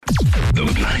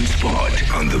Time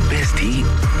Spot on the best tea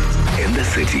in the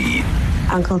city.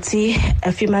 Uncle T,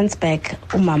 a few months back,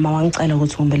 umama wangicela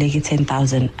ukuthi ngiboleke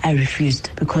 10,000. I refused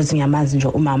because ngiyamazi nje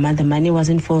umama, the money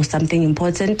wasn't for something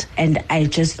important, and I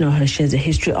just know her. She has a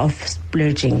history of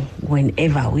splurging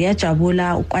whenever.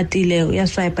 Uyajabula, ukwatile,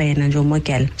 uyaswipe yena nje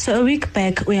umogel. So a week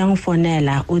back,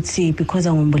 uyangifonela uthi because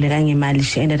angimboleka ngemali,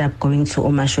 she ended up going to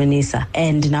umashonisa,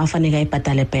 and now fanele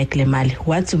ayibhadale back le mali.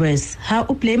 What's worse, how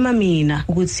ublame mina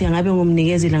ukuthi ngabe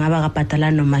ngumnikezile ngabe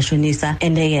akabhadala nomashonisa,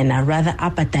 and yena rather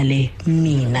abhadale mina.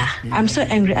 I'm so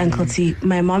angry, Uncle T.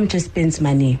 My mom just spends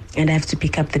money and I have to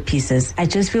pick up the pieces. I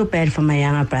just feel bad for my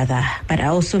younger brother, but I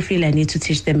also feel I need to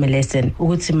teach them a lesson.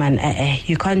 Ukuthi man,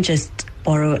 you can't just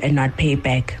borrow and not pay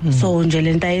back. So nje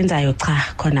lento ayenzayo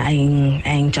cha khona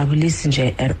ayingijabulisi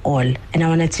nje at all. And I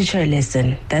want to teach her a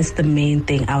lesson. That's the main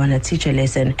thing. I want to teach her a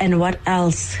lesson. And what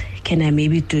else can I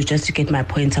maybe do just to get my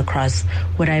point across?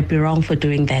 Would I be wrong for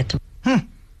doing that?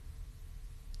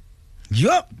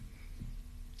 Yup.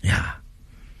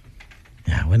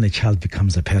 Yeah, when a child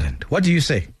becomes a parent. What do you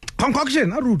say?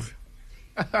 Concoction, Arud.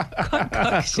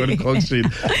 Concoction.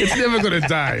 It's never going to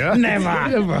die, huh?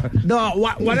 Never. No,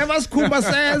 whatever Scuba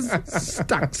says,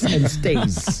 stucks and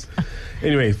stays.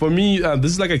 Anyway, for me,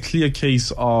 this is like a clear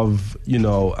case of,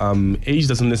 age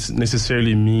doesn't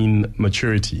necessarily mean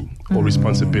maturity or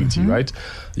responsibility, right?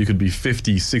 You could be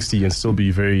 50, 60 and still be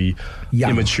very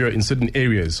immature in certain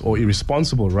areas, or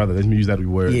irresponsible, rather. Let me use that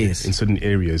word, in certain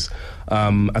areas.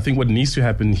 I think what needs to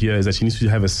happen here is that she needs to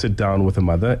have a sit down with her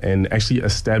mother and actually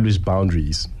establish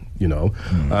boundaries.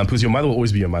 Because your mother will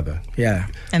always be your mother. Yeah.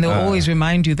 And they'll always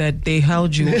remind you that they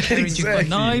held you, carried you for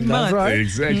 9 months. Right.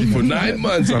 Exactly. For 9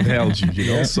 months I've held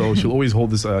you, So she'll always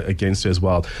hold this against her as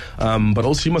well. But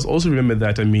also she must also remember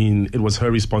that, it was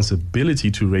her responsibility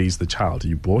to raise the child.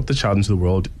 You brought the child into the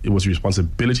world. It was your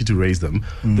responsibility to raise them.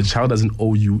 The child doesn't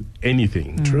owe you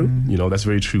anything. True? That's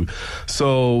very true.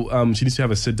 So she needs to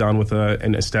have a sit down with her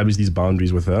and establish these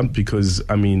boundaries with her, because,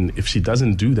 if she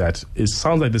doesn't do that, it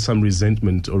sounds like there's some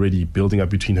resentment already building up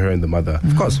between her and the mother.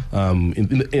 Of course. In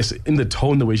the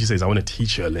tone, the way she says, I want to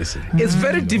teach her a lesson. It's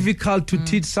very difficult to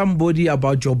teach somebody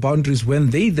about your boundaries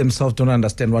when they themselves don't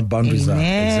understand what boundaries are.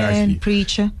 Exactly.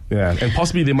 Preacher. Yeah, and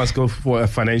possibly they must go for a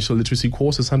financial literacy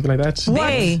course or something like that.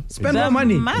 What? Spend more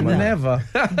money. Never.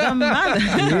 The mother.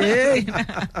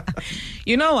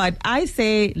 You know what? I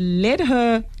say let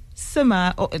her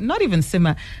simmer, or not even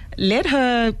simmer, let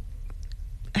her...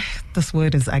 This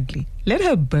word is ugly. Let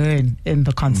her burn in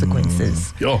the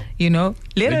consequences.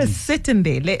 Let her sit in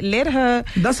there. Let her...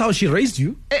 That's how she raised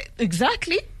you.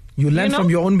 Exactly. You learn from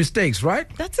your own mistakes, right?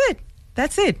 That's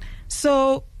it.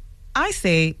 So I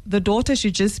say the daughter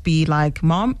should just be like,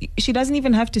 Mom, she doesn't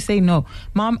even have to say no.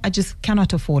 Mom, I just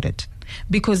cannot afford it.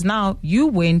 Because now you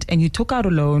went and you took out a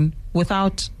loan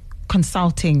without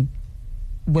consulting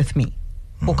with me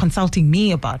or consulting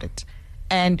me about it.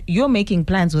 And you're making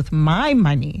plans with my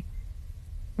money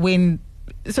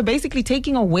so basically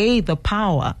taking away the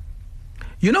power.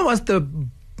 You know what's the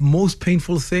most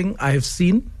painful thing I have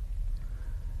seen?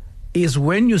 Is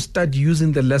when you start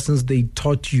using the lessons they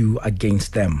taught you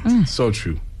against them. So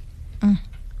true.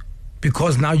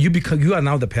 Because now you are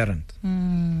now the parent.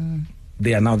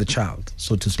 They are now the child,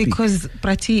 so to speak. Because,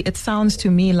 Prati, it sounds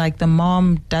to me like the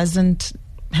mom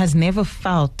has never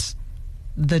felt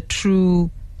the true...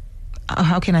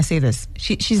 how can I say this?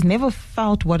 She's never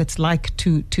felt what it's like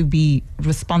to be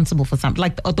responsible for something,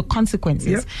 like the consequences.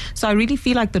 Yeah. So I really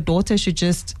feel like the daughter should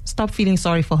just stop feeling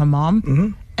sorry for her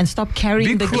mom and stop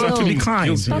carrying the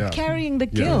guilt. Stop carrying the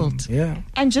guilt. Yeah.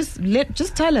 And just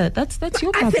tell her that's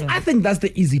your problem. I think that's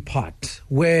the easy part,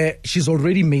 where she's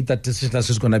already made that decision that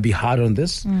she's going to be hard on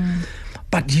this.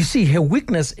 But you see, her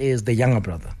weakness is the younger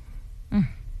brother,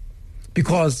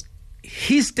 because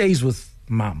he stays with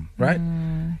Mom, right?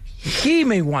 He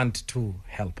may want to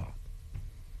help out.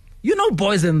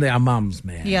 Boys and their moms,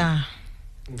 man. Yeah,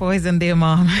 boys and their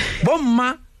mom.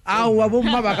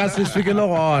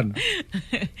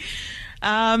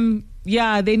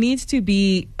 There needs to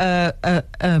be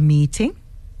a meeting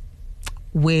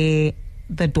where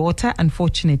the daughter,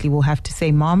 unfortunately, will have to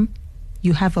say, Mom,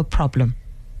 you have a problem.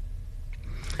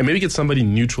 And maybe get somebody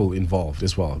neutral involved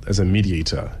as well, as a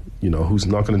mediator, who's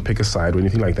not going to pick a side or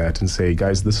anything like that, and say,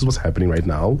 guys, this is what's happening right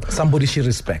now. Somebody she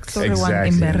respects. So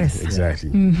exactly.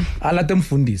 Alatem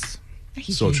fundis.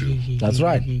 So true. That's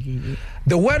right.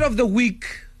 The word of the week,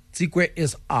 Tsikwe,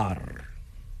 is R.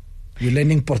 We're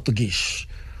learning Portuguese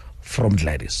from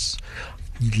Gladys.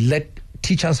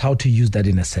 Teach us how to use that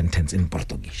in a sentence in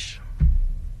Portuguese.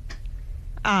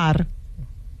 R.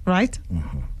 right?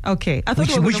 Okay. I thought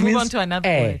we were going to move on to another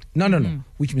word. No.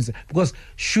 Which means, because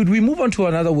should we move on to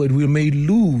another word, we may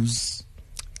lose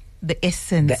the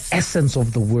essence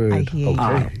of the word. I hear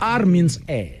you. R means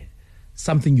air,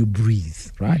 something you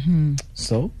breathe, right?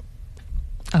 So?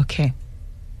 Ok.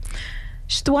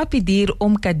 Estou a pedir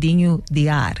bocadinho de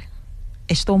ar.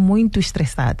 Estou muito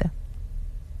estressada.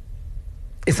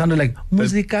 It sounded like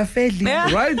música feliz,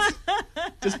 right?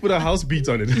 Just put a house beat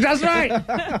on it. That's right.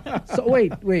 So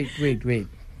wait.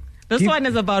 This one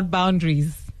is about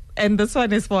boundaries, and this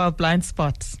one is for our blind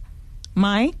spots.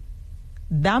 Mãe,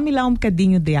 dá-me lá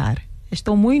bocadinho de ar.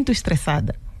 Estou muito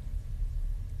estressada.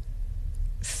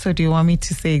 So do you want me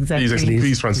to say exactly?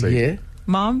 Please translate. Yeah.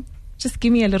 Mom, just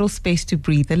give me a little space to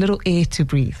breathe, a little air to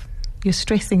breathe. You're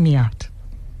stressing me out.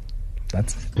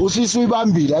 That's it. Usisi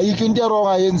uyibambile ayikho into wrong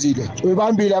ayenzile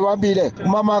uyibambile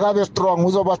umama akabe strong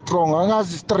uzoba strong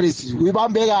angazi stress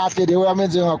uyibambe kahle le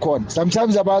uyamenze ngakhona.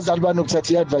 Sometimes abazali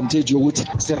banokuthatha advantage ukuthi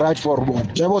si right for bona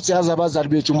njengoba siyazi abazali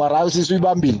bethu mara usisi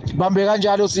uyibambile bambe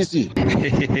kanjalo sisi.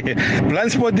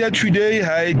 Blind spot there today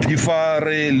high differ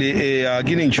le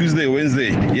beginning Tuesday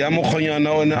Wednesday ya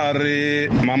mokhonyana on are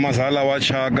mama zala wa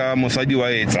chaka mosadi wa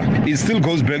etsa. It still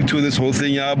goes back to this whole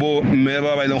thing yabo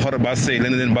meba ba ileng gore ba sale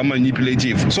and then ba manipulative.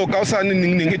 So kausane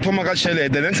ning ithoma ka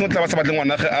tšhelete then se tla ba sa batle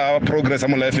ngwana ge a progress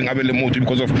mo life a be le motho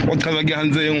because of o tshaba ke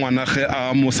hantse ngwana ge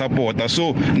a mo supporta.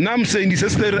 So now I'm saying this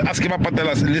is the ask ba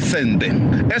patela le sente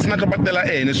es na tlo patela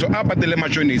ene so a patele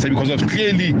machonisa because of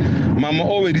clearly mama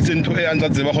already into e antsa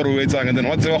tseba gore o etsang and then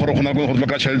wa tseba gore gona go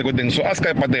tloka tšhelete go teng so ask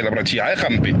ka patela bra tshi ha e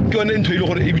gampe ke yone ntho ile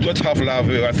gore e bitwa tough love.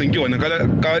 I think yone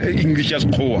ka English as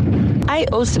khoa. I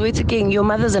also thinking your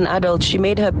mother's an adult. She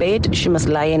made her bed, she must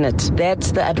lie in it.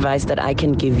 That's the advice that I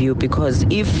can give you, because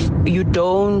if you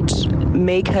don't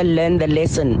make her learn the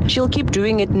lesson, she'll keep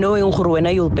doing it knowing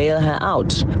Khurwena you'll bail her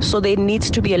out. So there needs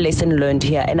to be a lesson learned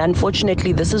here, and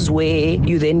unfortunately this is where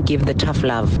you then give the tough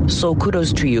love. So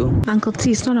kudos to you. Uncle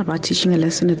T, it's not about teaching a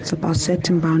lesson, it's about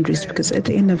setting boundaries, because at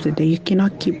the end of the day you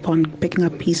cannot keep on picking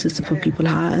up pieces for people.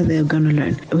 How are they going to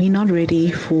learn? We're not ready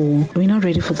for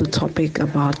the topic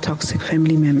about toxic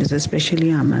family members,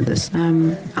 especially our mothers.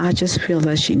 I just feel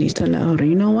that she needs to allow her,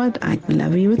 you know what, I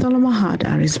love you with all of my heart,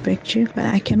 I respect you, but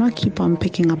I cannot keep on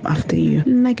picking up after you.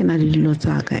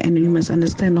 And you must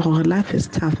understand how life is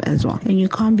tough as well, and you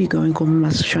can't be going home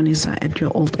at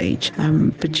your old age.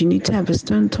 But you need to have a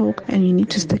stern talk, and you need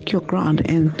to stick your ground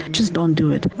and just don't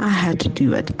do it. I had to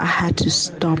do it. I had to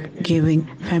stop giving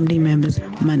family members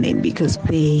money because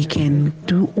they can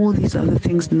do all these other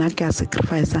things, not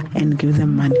sacrifice and give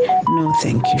them money. No,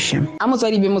 thank you, Shem.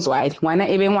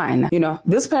 You know,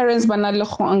 these parents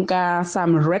banna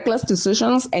some reckless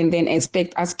decisions and then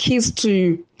expect us kids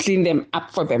to clean them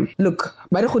up for them. Look,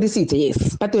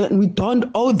 yes, but we don't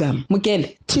owe them.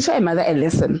 Mukele, teach your mother a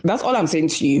lesson. That's all I'm saying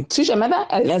to you. Teach your mother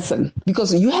a lesson,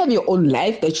 because you have your own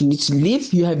life that you need to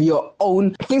live. You have your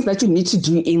own things that you need to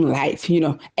do in life. You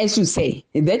know, as you say,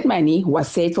 that money was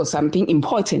saved for something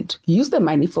important. Use the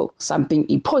money for something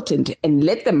important and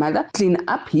let the mother clean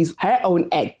up her own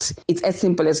act. It's as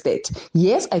simple as that.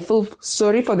 Yes, I feel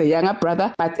sorry for the younger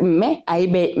brother, but live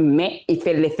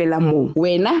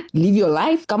your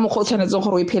life. Uncle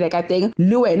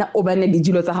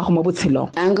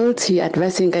T,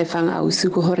 advising I found out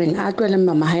Sukuhoring, I tell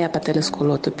Mama Haya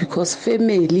Patelescoloto, because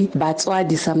family, but why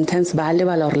sometimes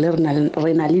Baleva or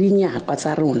Renalinia,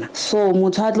 Patsaruna. So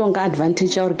Mutadlong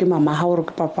advantage or Mama Haur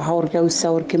Papa Haur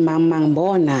Saur Kimam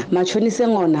Bona,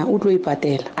 Machonisangona, Udwe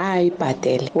Patel, I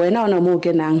Patel. When on a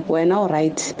Moganang, when all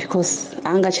right, because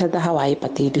Anga Chata Hawaii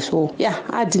Patel. So, yeah,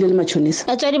 I deal machonis.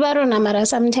 Actually, Barona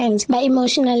sometimes by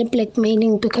emotionally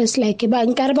blackmailing, because like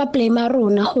Bankarba play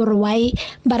Maruna or why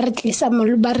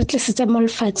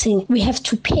we have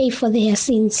to pay for their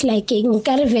sins. Like in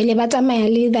Karvele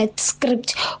Batamayali, that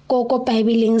script Coco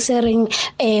Bible sering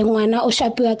Wana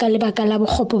Oshapua Kalibakala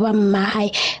Hopova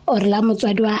Mahai or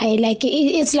Lamutwadwa. Like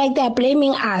it's like they're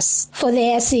blaming us for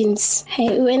their sins.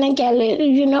 Hey, when I get,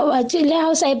 you know what,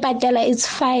 house I Patela, it's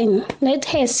fine. Let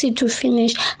her see to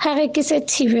finish. Harikis a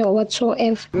TV or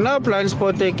whatsoever. No blind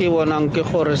spot take one uncle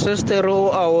for sister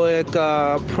our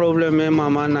problem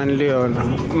mama and Leona.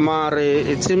 Mare,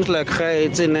 it seems like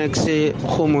it's an ex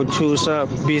homochusa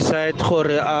beside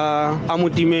Hore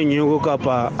Amutime Nyugo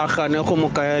Kapa, Akane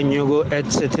Homokaya Nyugo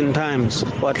at certain times.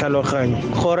 What Halohan.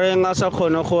 Hore Nasa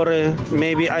Hore,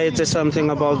 maybe I say something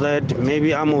about that.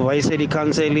 Maybe I'm advisory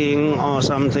counseling or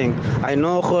something. I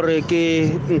know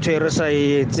Horeki Teresa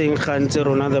think Hanser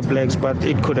on other plagues, but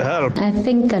it could help. I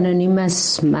think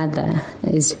Anonymous mother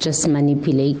is just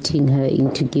manipulating her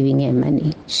into giving her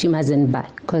money. She mustn't buy.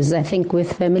 Because I think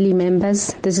with family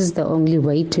members, this is the only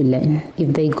way to learn.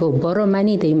 If they go borrow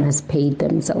money, they must pay it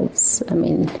themselves. I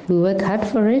mean, we work hard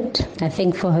for it. I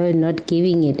think for her not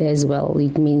giving it as well,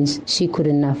 it means she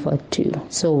couldn't afford to.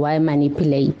 So why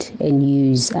manipulate and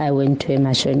use, I went to a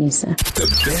mashonisa. The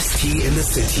best tea in the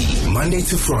city, Monday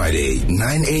to Friday,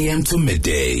 9 a.m. to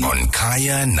midday on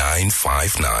Kaya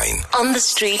 959. On the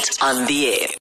street, on the air.